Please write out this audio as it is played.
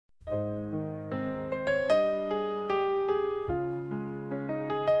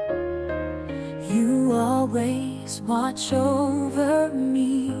always watch over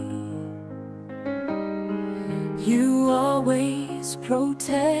me. You always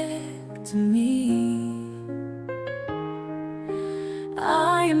protect me.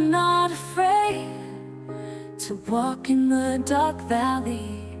 I am not afraid to walk in the dark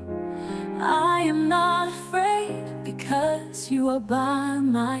valley. I am not afraid because you are by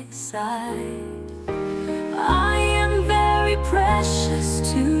my side. I am very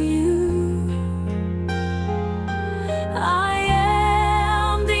precious to you. I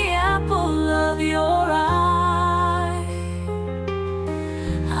am the apple of your eye.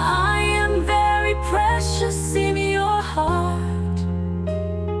 I am very precious in your heart.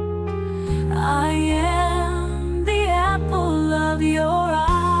 I am the apple of your eye.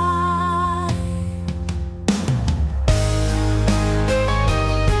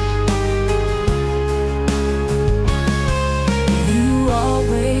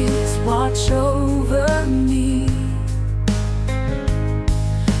 Watch over me.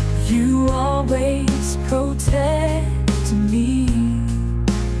 You always protect me.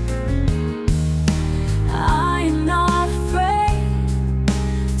 I am not afraid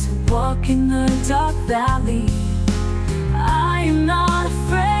to walk in the dark valley. I am not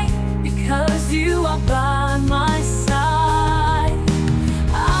afraid because you are by my side.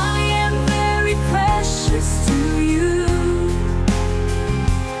 I am very precious to you.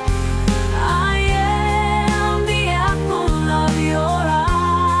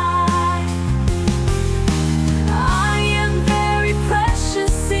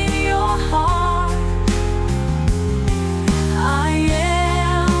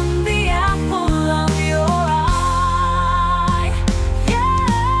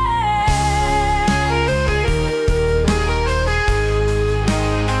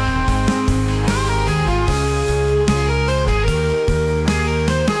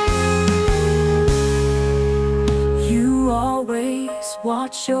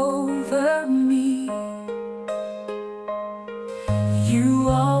 Watch over me. You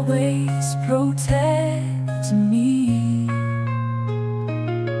always protect